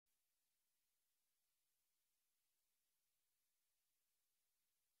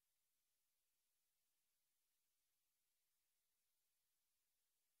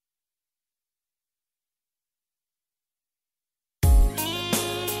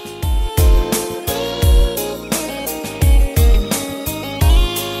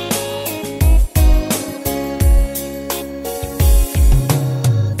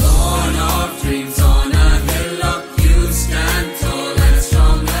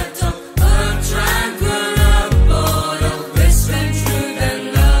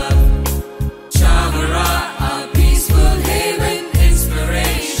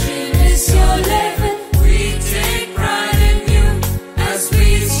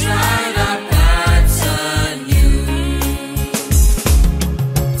shine our paths anew.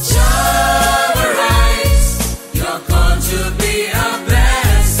 Chavara, you're called to be a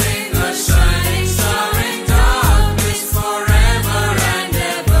blessing, a shining star in darkness forever and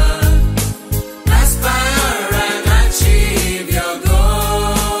ever. Aspire and achieve your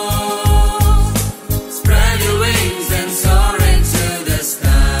goals. Spread your wings and soar into the sky.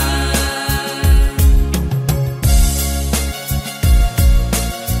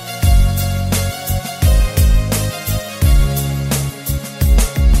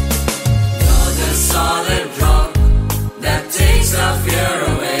 You're the solid rock that takes our fear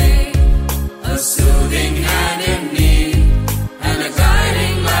away, a soothing hand in need, and a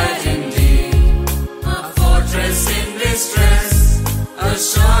guiding light indeed, a fortress in distress, a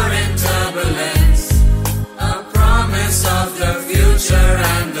shore in turbulence, a promise of the future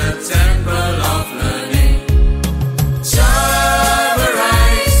and the temple of learning. Chavara,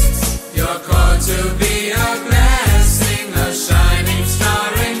 you're called to be a blessing, a shining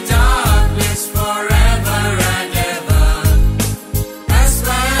star in darkness forever and ever.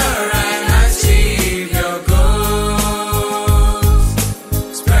 Aspire and achieve your goals.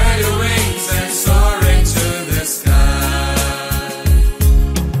 Spread your wings and soar into the sky.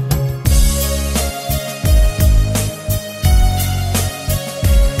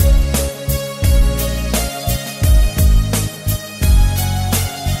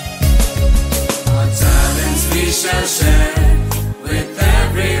 Our talents we shall share with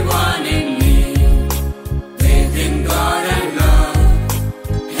everyone in need. Faith in God and love,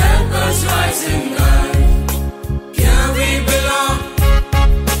 help us rise and guide. Here we belong,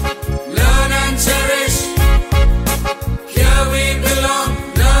 learn and cherish. Here we belong,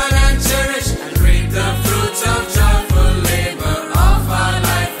 learn and cherish, and reap the fruits of joyful labor of our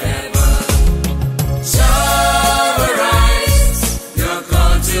life ever. Chavara, you're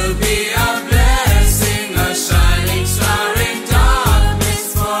called to be a